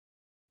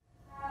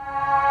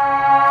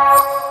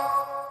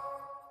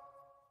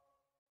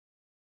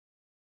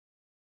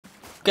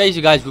Okay,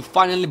 so guys, we're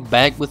finally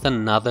back with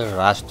another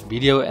Rust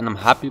video and I'm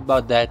happy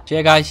about that. So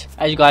yeah guys,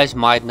 as you guys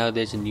might know,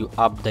 there's a new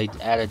update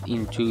added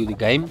into the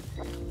game,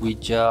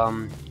 which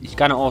is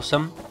kind of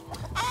awesome.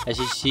 As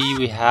you see,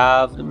 we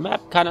have the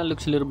map kind of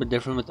looks a little bit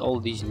different with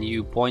all these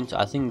new points.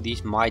 I think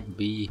these might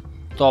be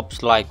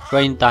tops like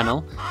train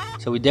tunnel.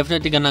 So we're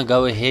definitely gonna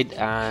go ahead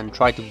and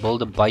try to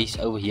build a base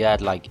over here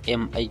at like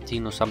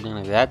M18 or something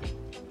like that.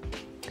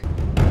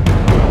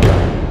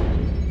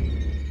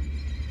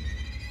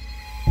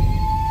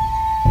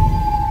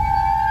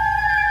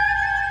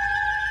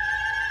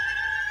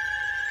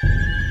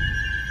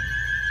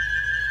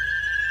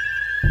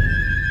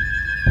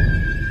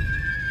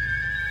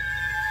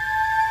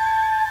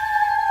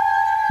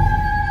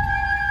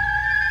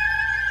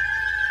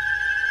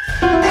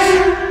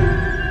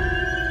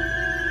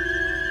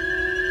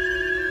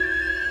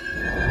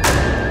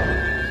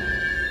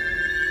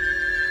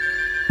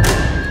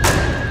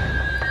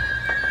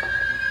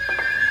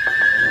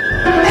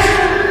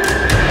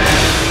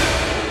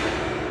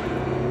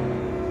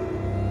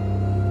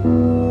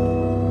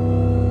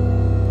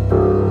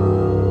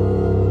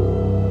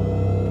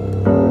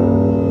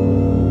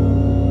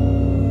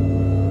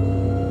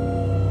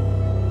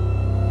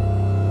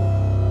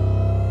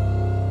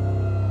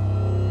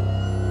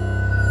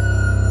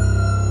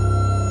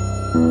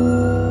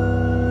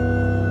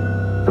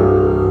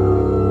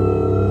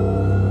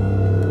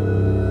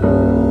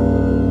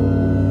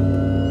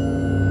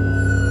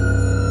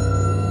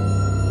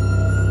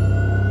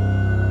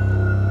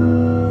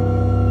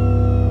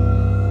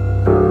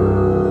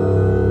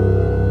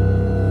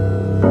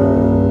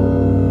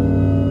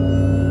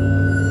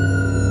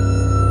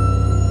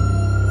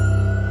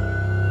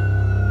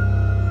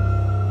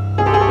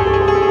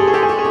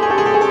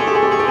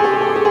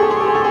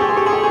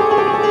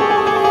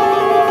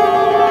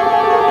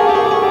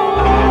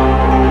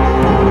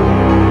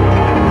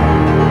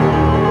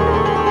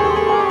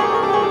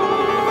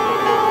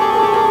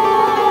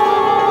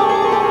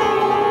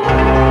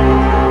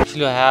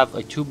 I have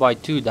a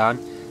 2x2 down,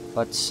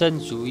 but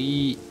since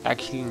we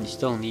actually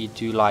still need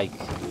to like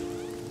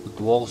put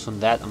walls on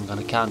that, I'm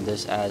gonna count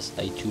this as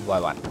a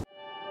 2x1.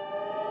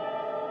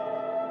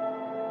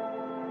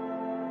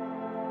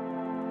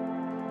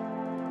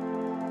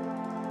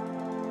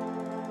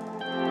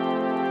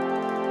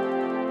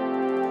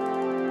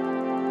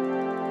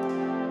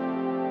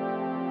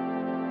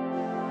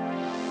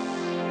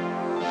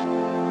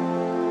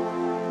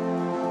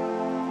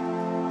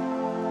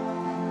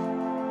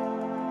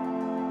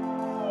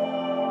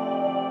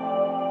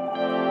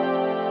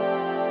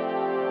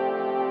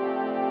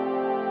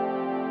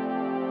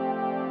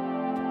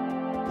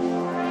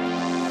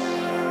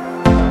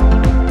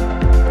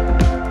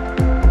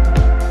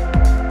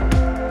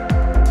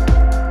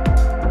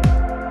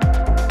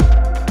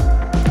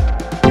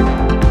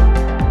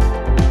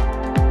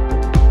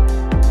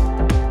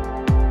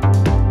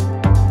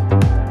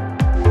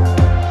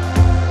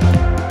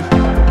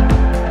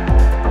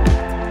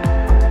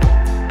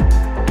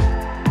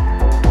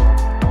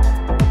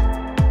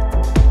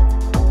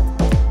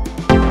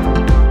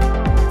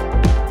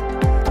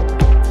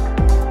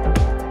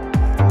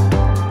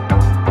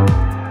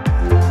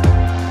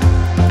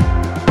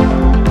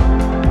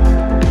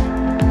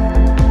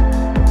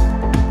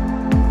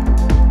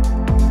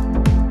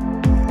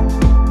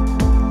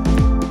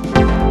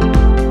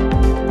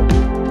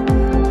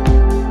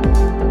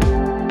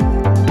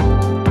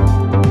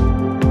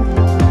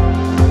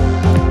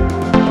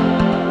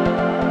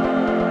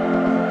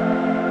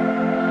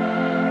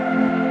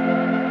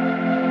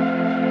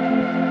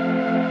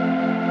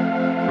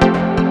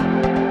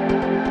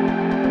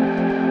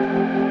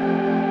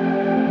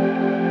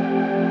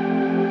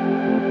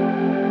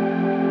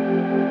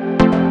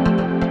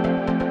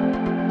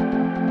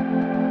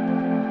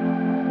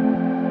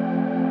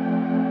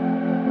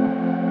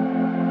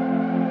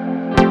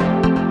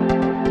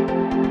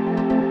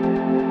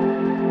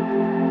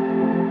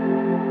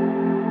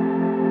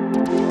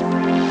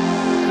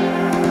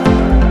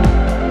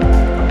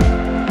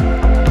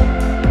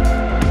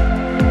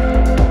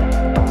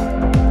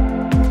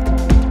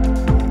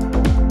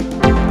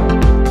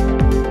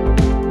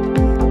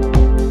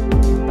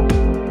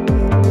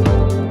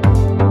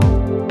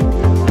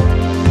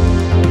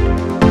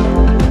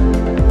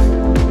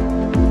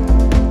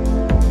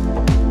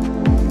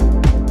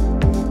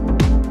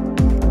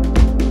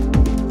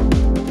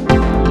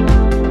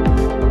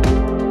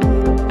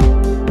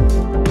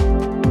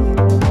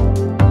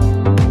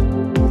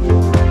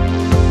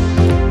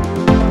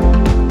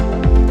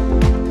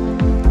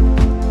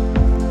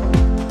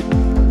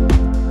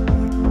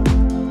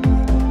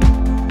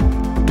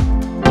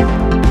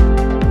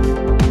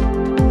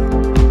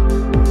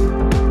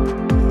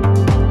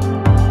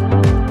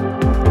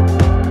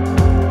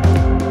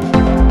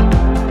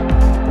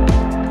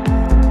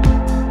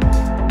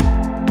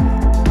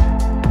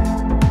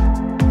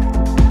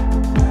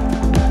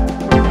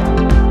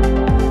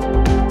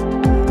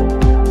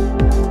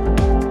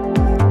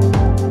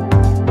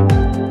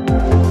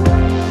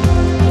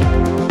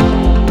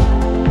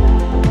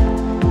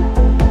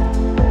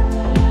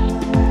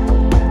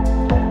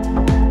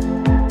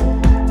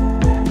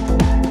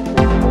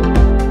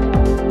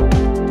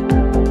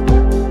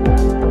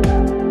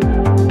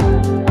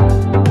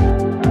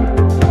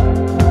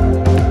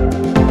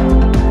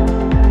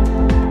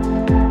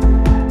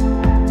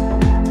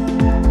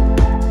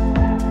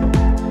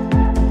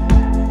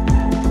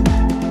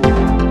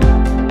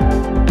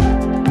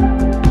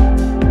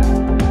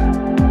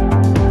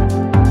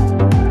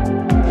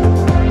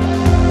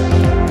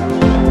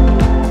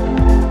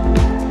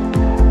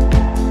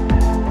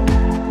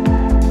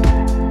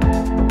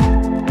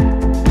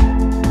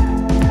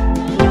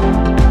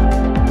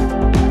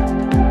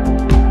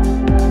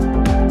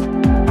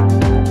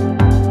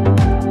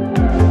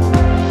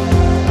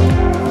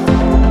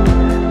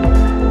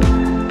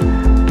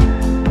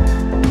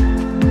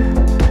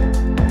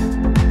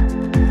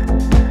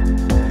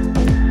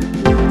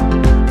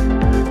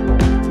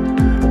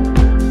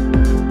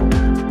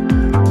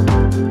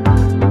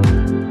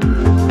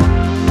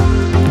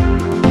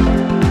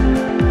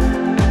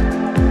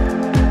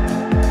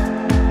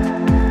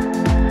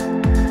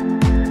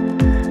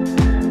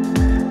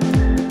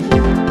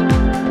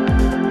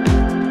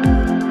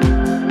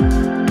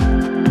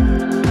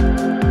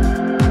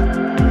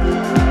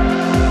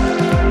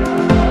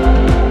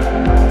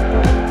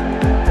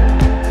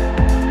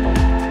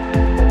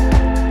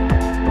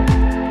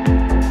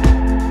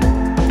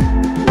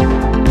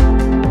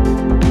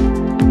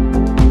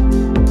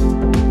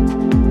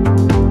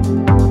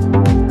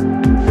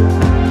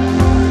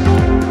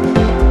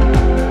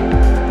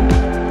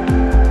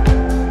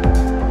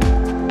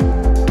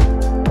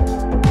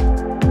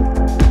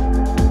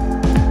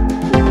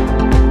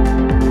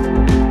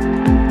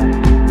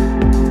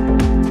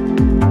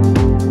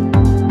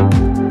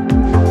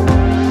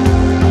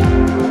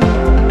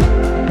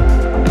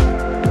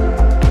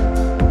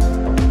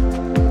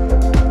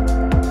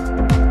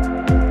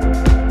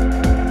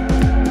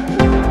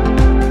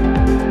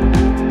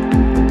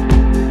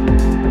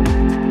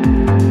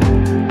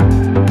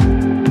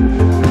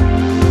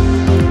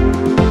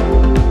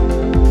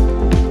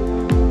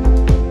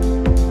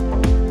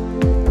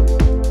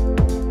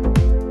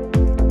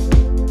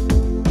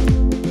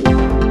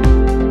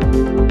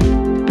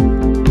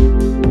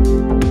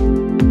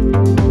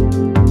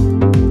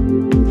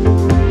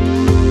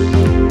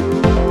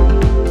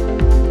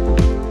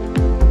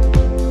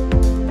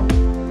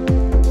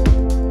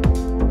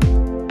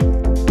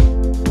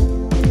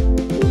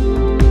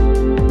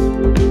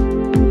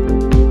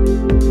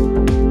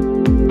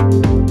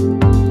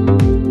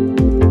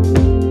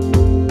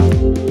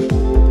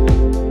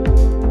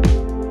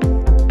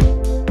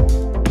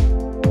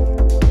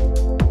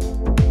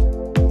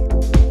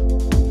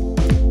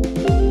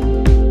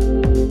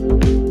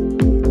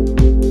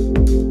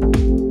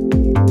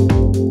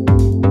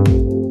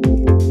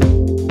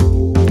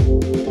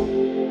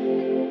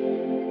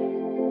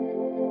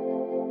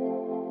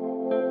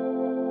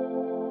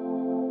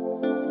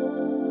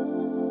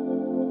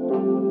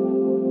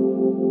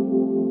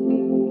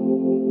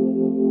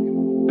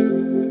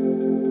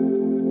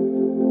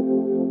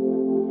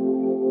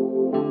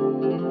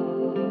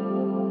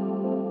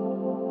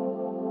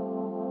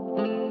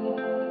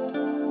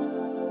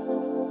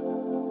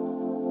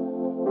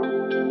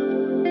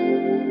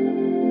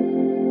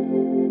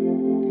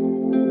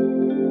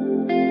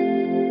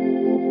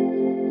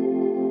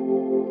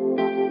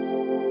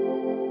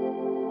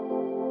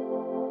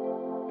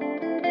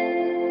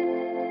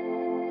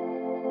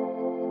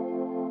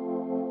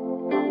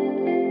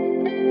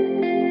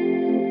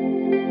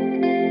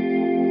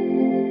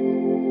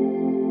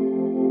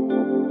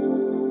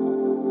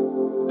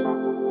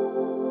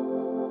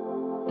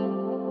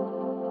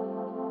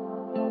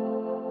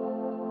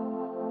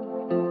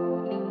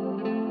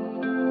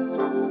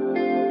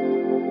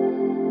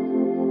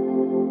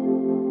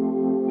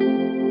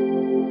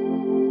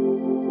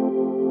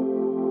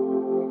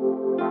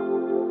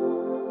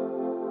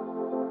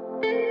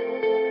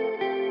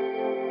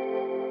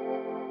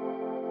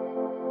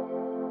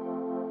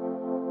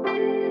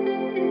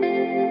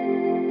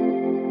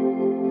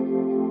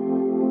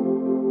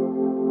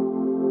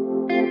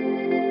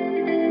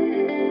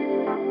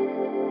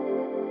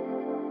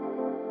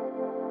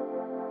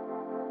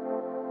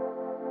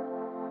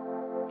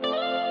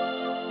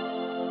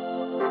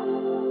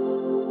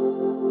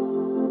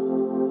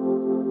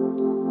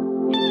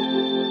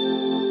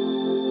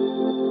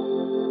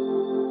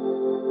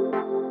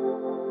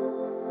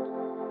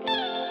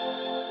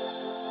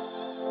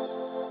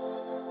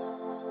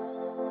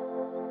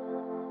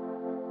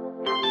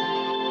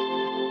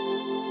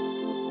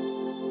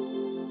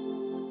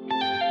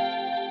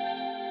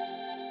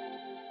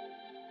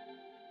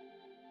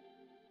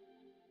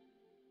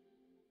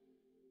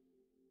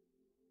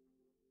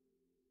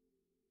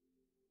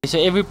 so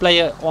every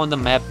player on the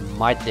map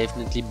might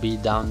definitely be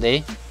down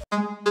there.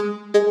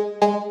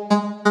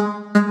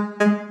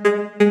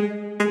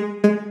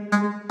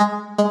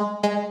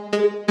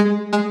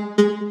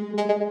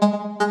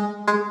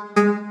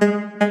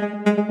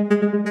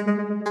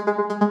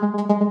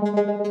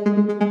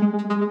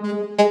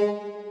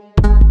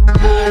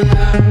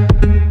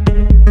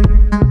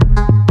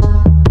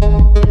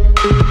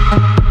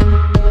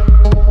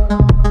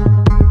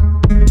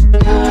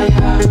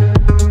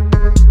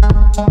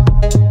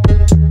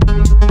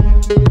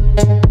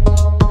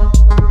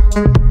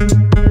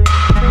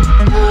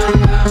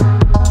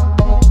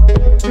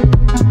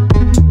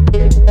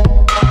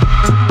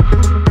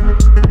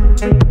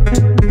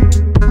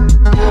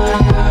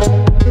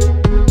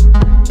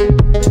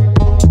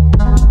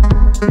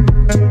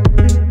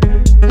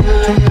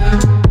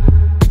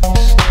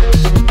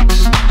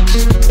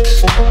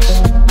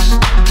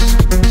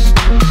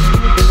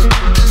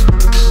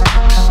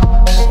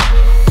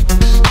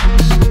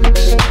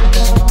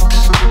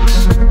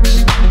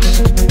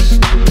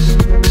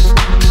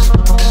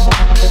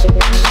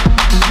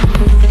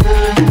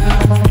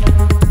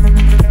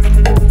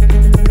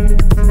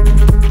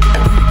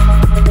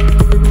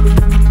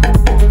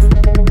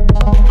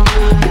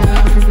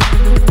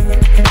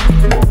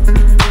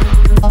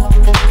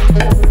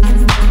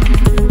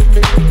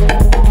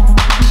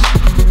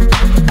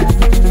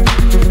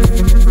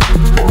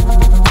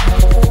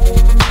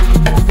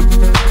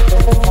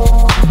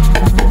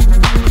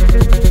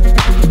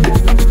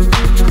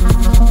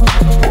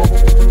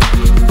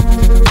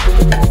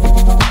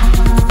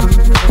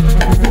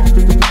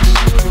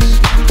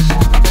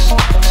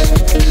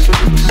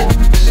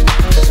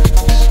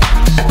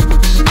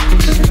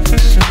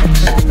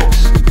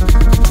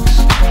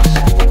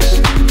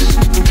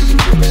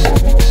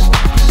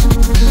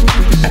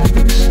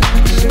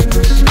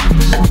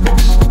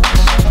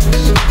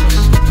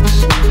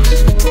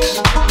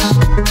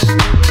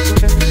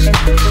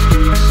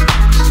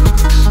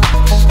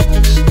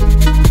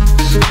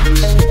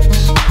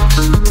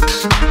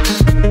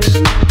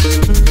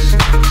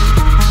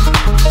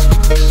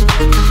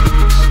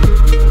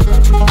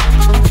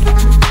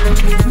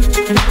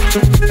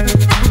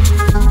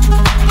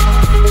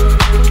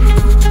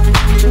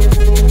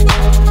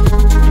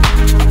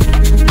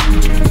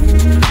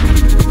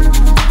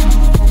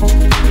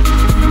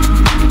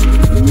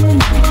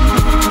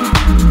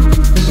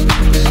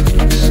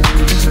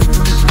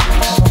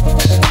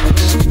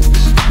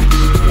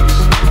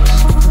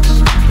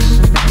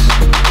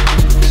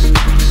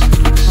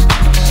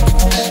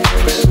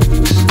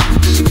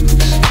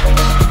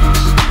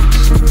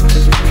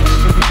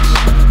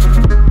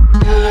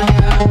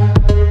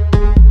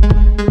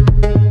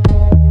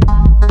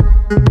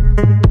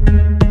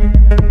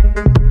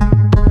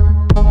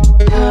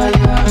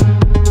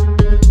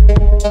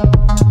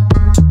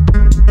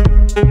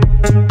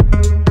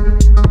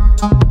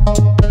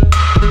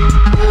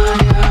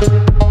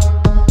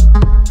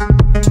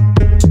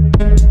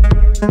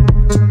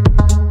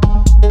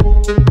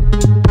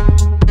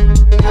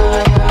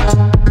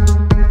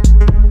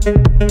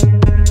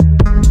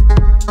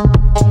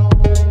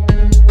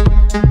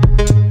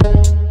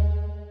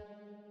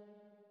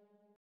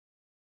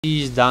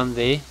 Down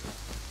there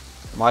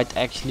might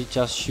actually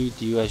just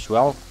shoot you as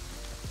well.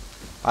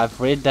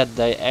 I've read that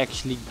they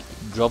actually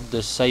drop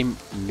the same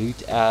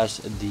loot as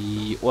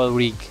the oil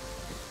rig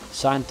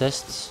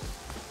scientists.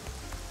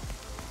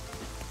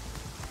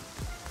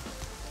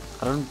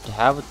 I don't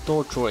have a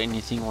torch or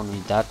anything on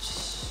me. I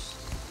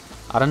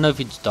don't know if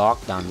it's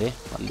dark down there,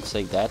 but let's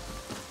take that.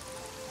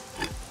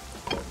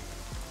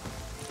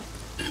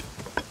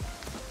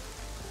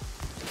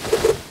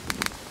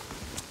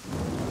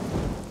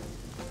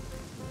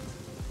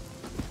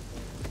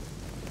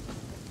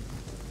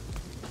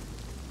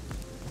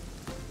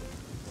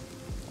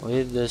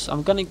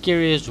 I'm kinda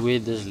curious where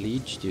this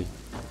leads to.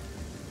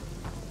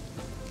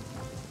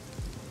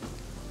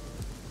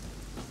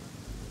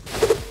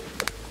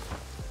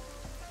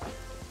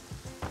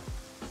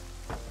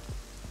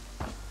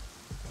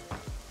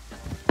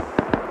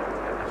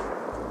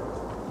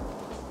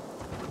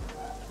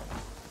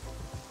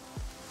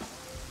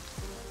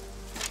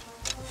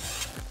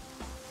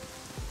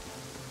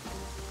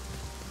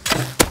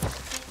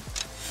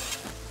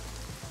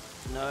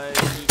 No,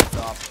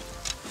 stop.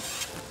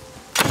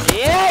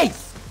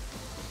 Yes!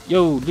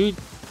 Yo, dude,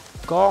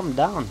 calm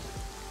down.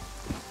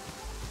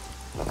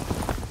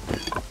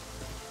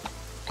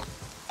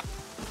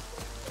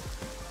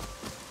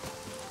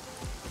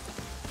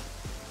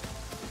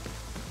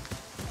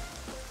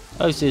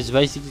 Oh, so it's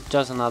basically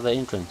just another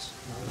entrance.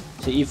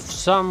 So if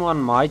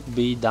someone might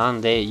be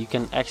down there, you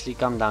can actually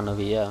come down over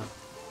here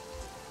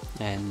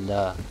and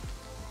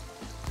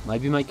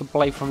maybe make a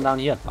play from down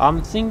here.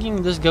 I'm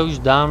thinking this goes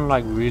down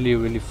like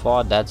really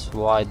far. That's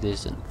why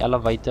there's an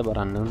elevator, but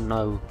I don't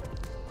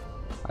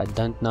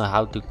know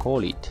how to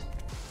call it.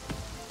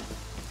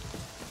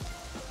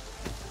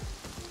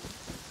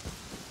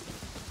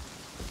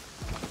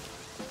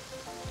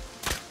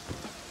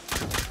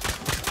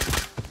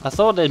 I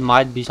thought there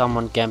might be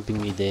someone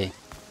camping me there.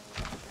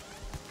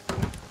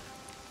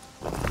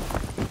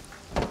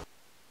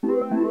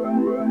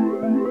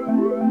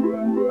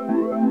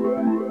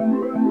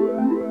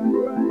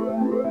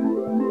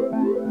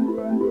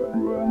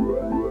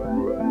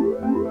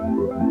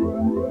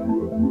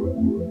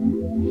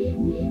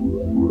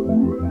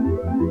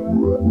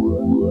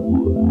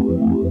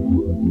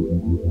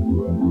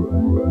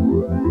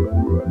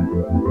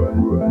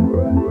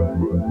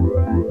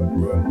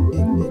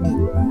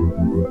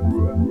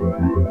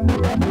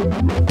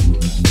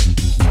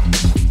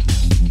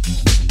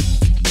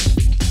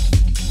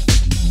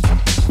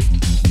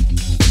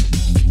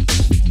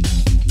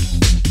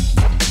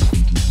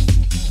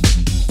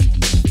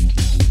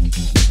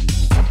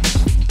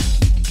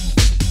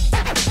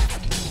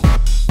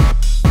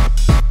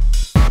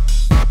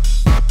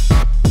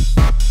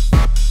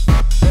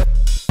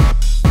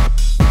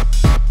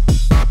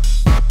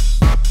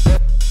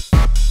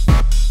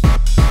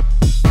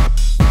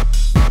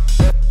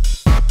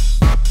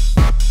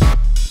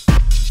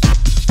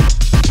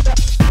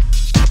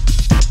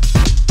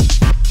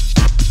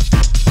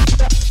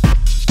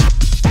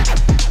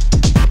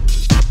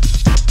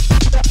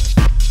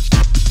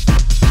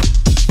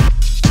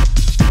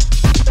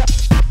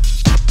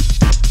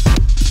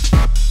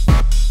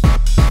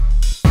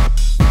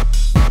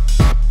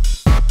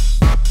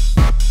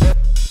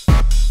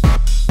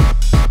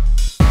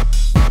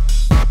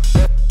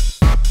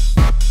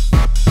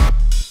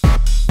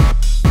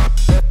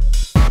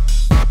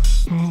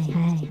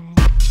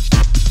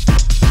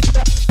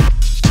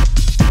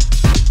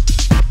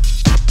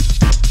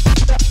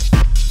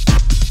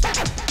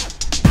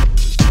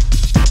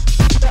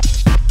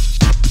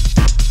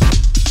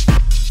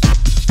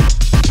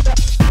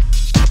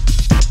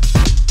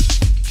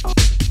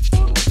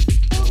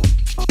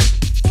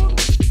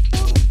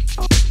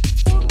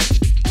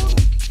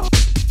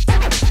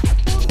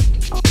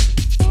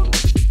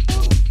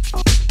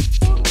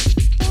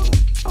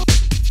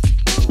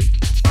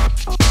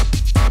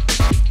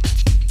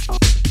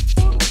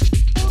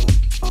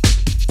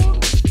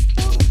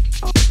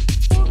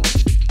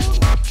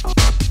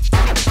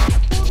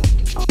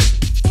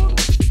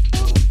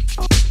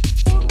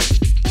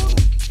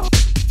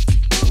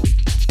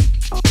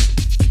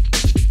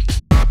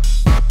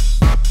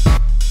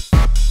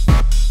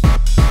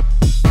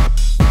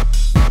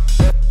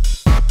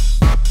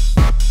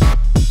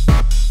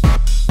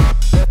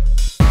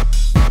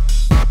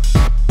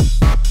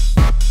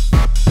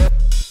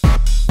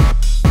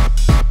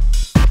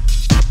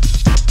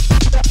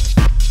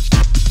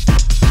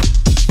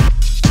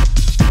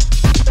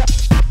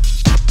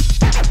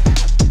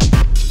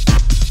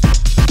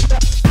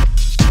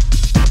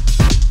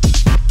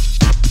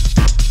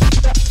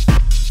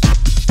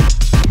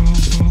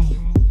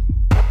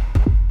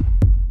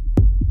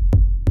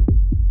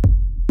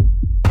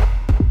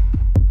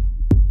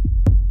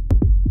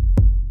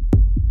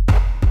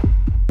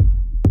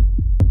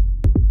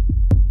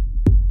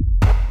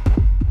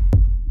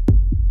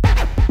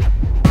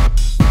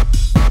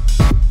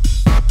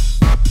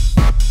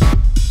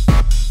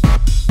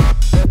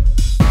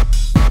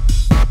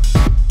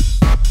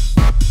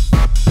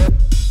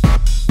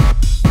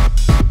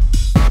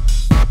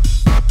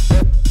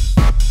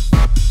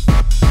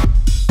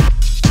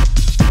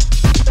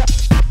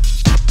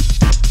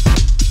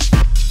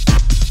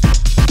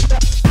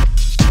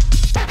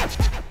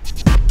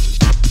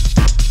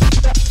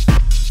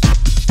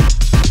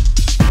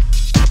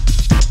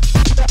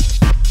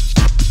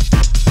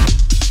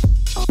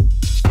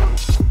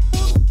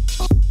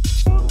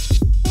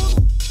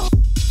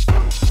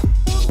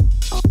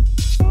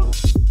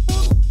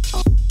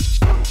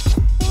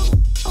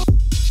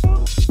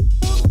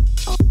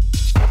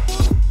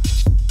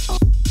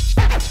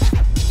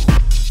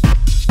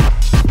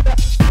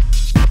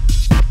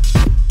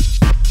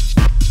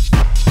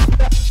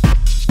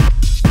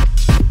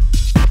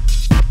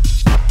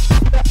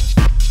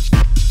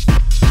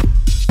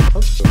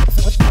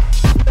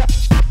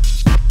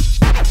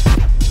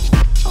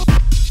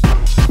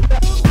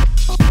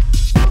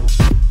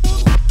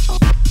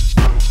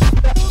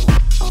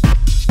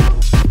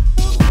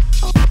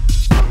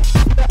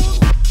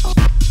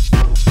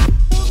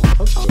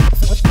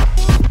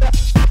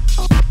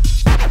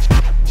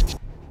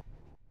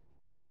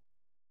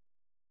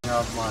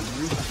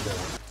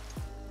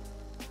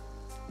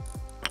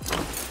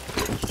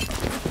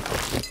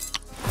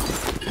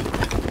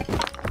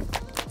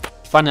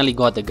 finally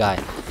got the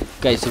guy.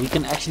 Okay, so we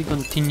can actually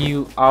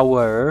continue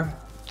our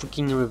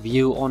freaking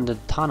review on the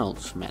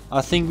tunnels, man.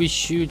 I think we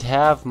should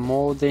have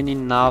more than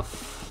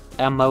enough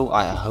ammo,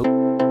 I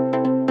hope.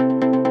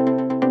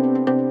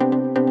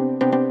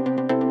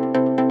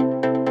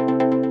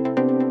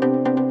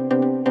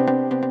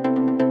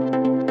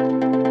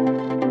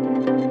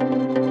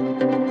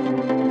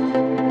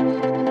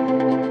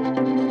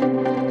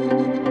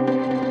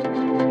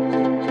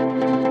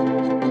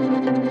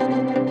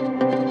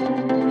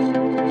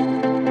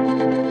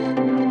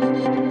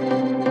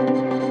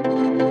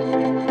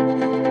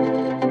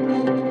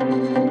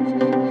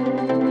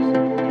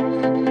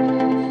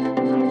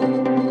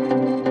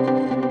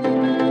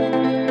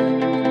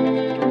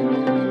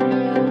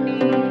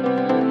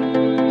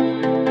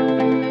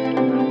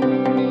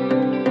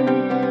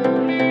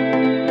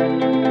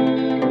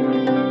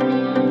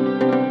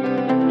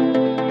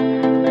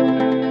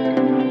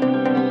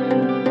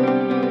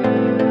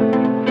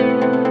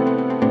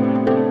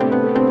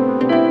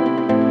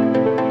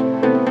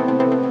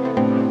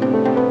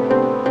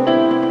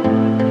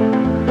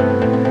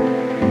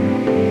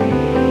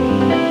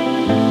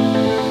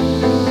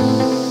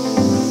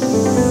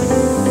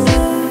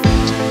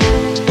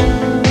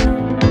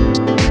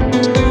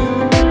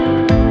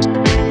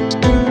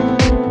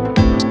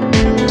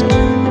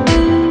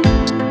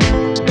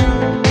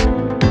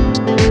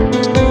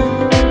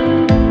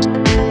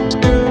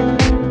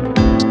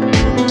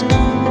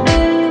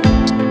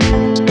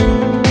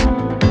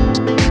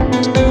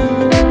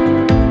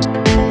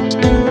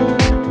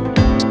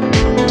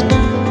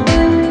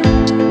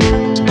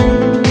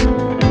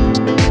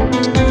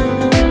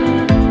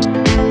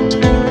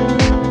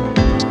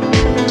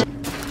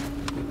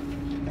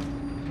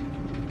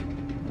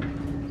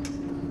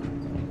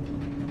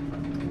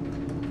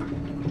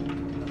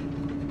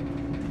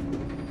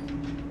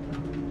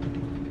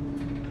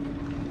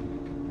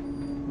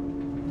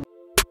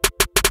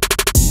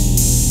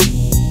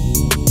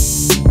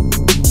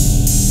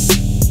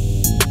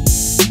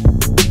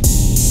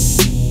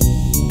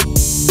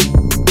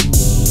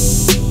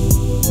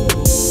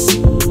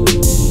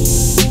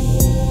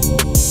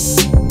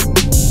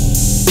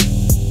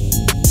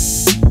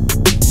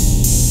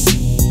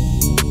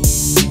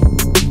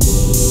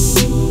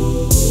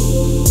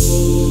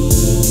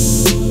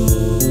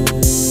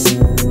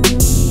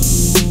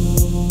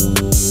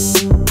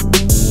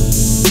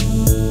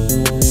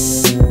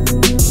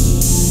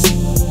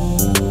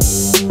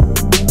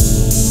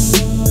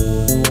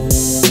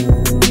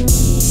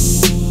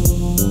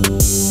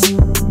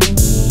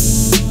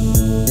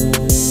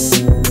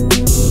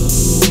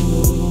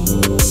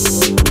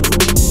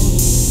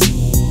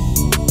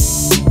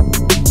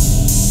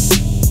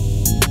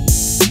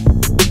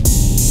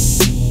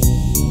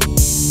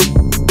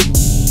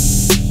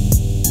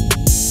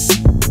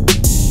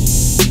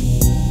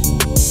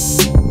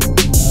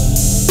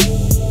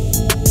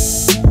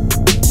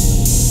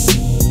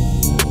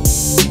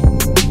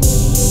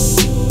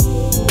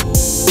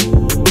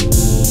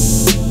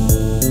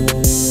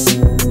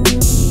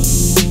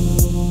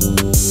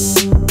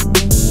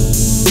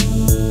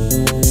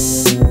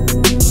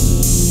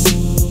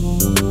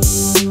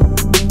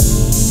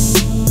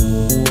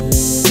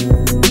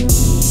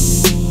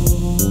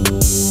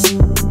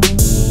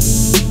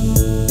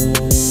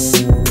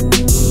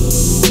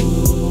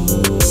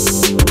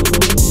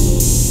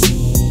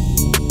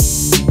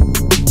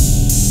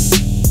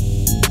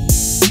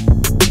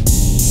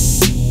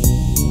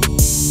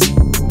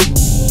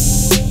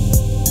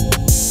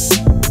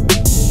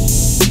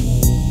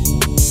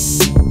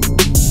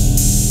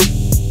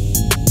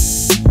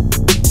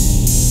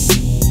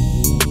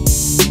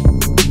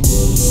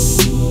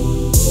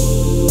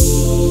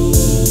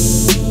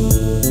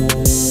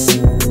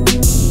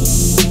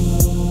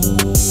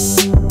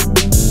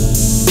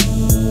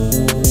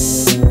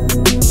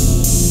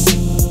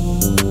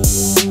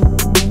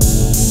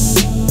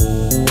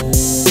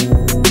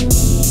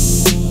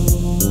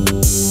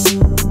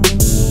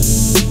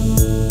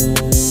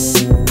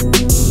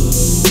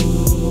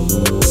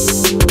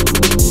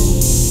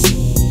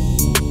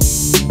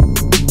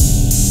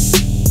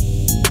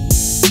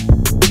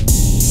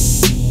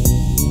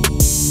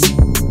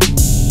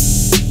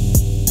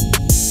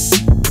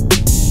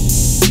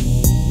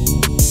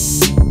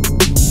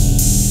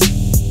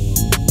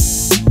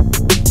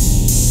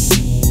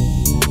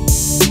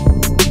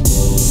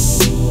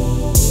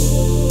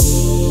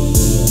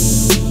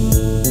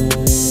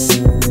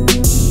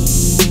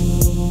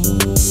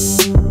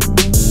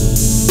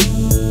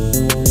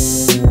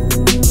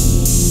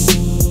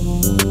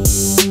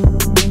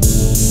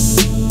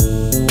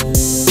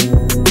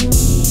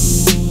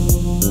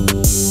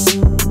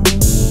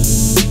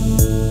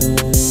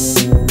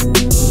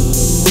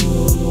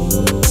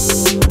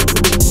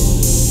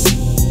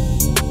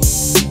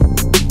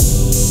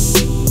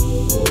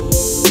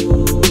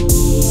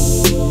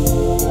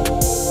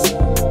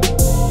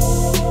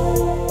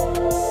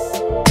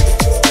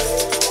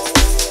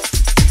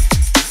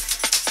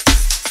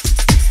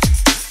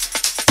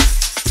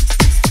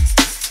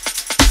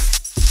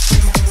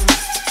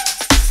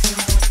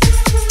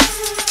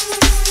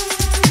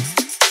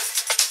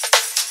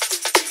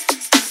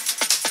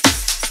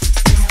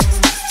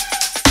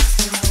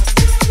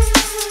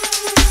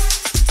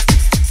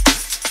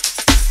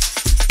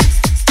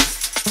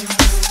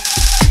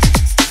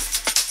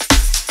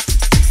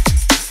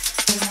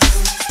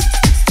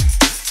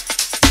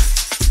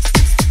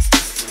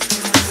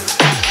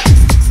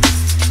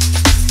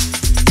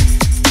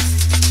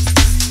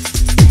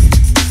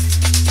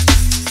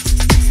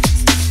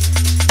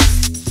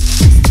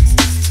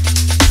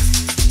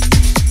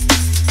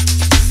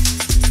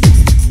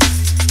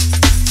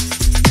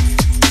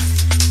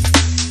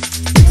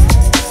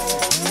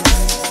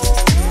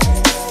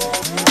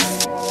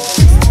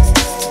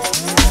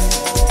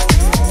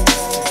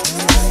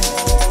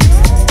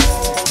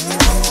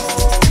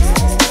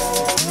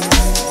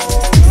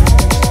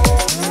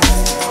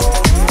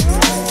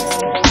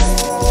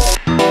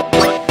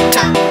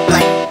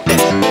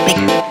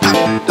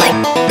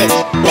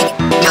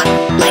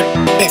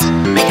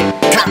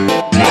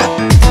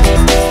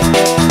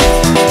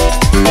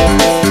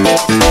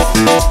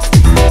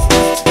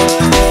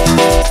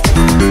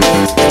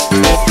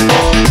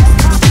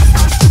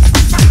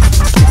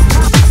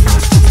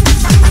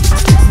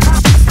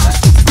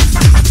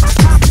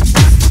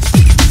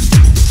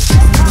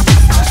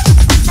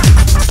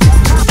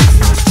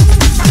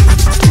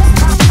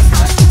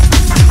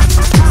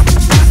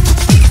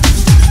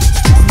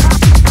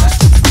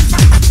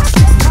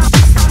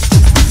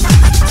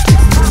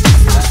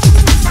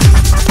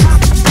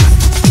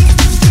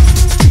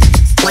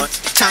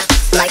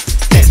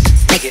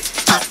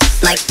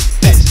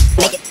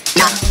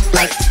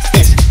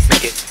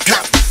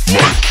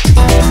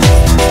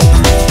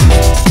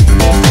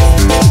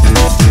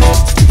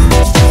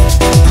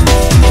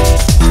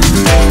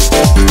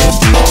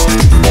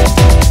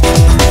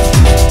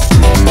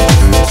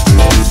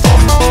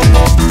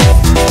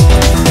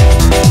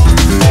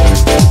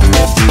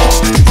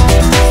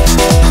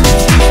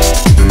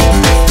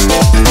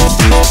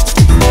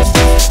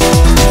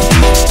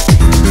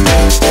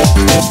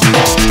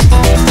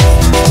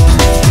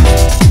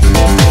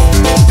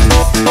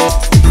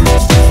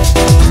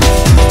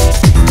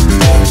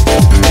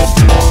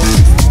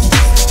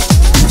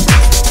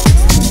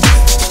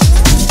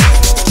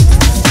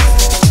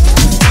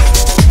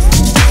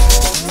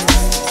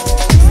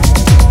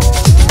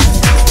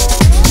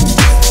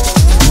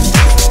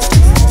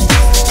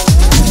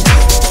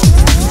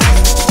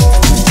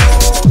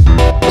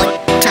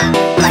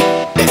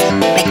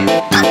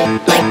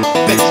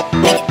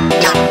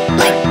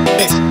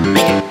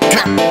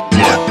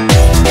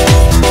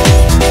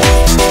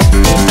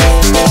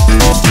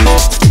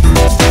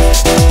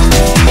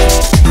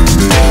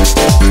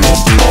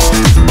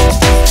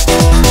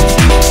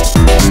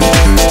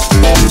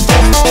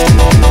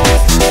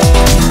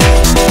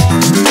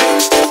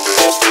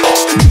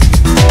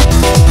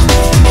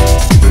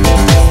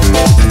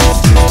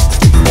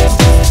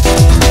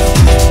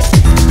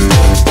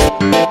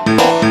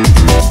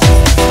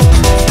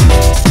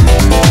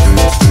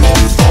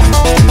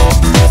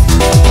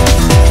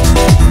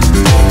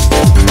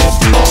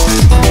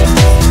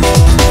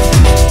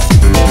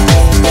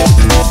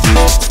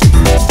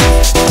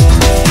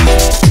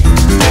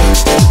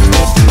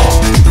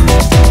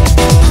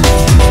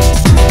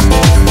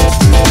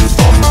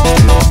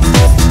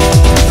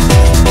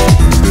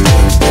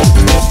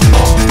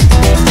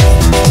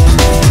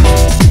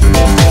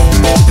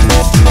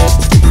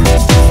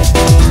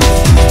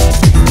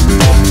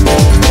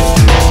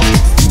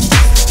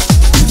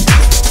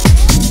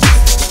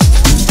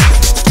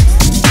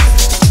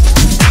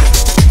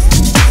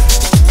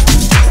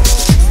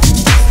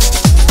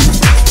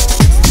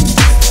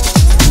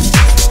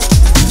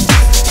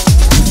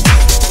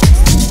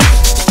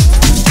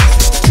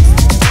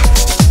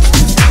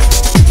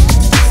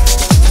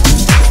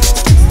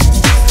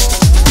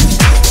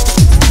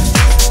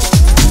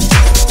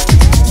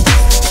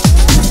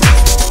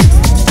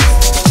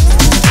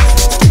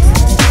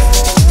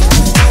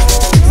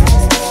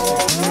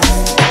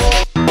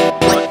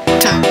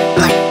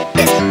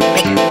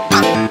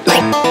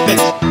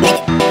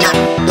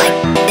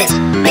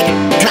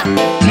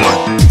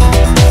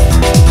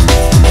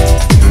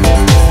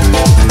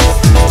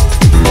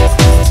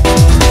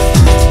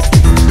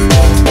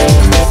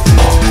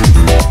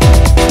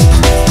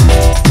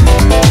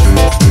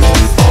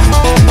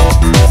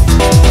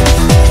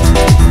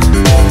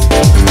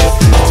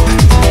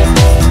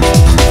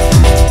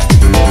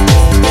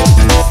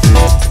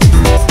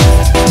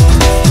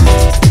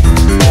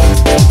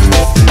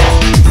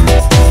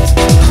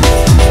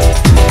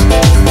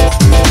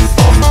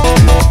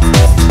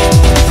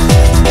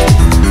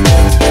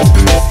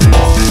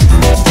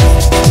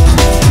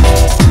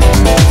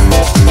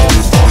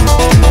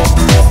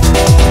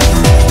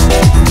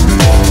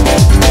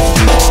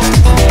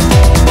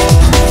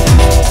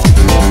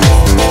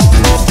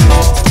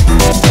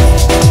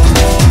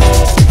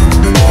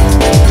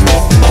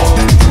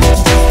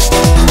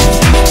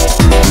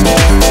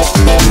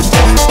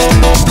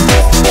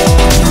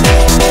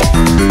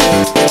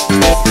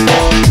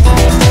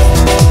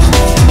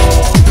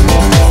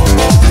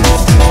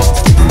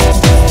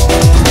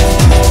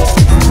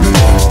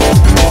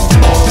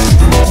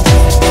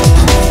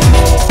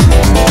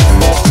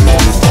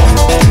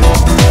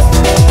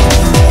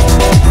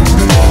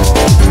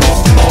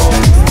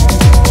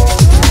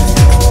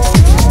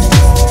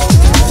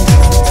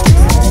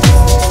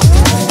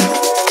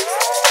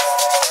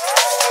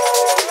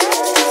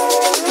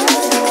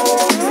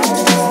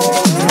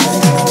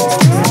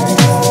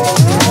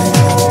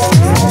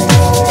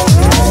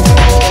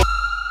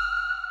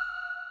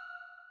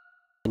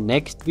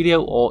 next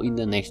video or in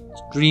the next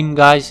stream,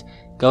 guys.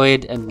 Go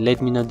ahead and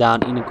let me know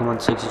down in the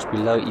comment sections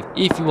below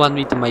if you want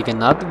me to make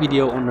another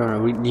video on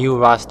the new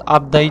Rust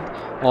update,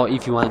 or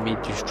if you want me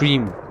to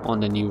stream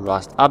on the new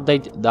Rust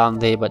update down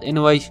there. But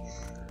anyways,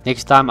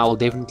 next time I will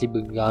definitely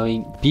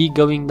be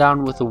going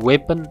down with a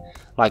weapon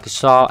like a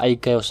SAW,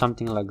 AK or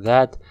something like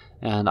that,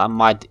 and I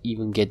might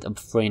even get a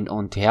friend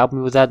on to help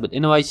me with that. But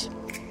anyways,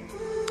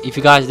 if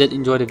you guys did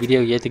enjoy the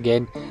video yet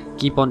again,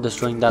 keep on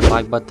destroying that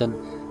like button,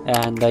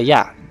 and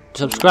yeah,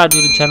 subscribe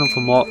to the channel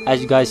for more.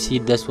 As you guys see,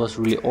 this was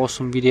a really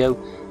awesome video,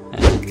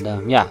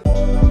 and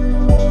yeah.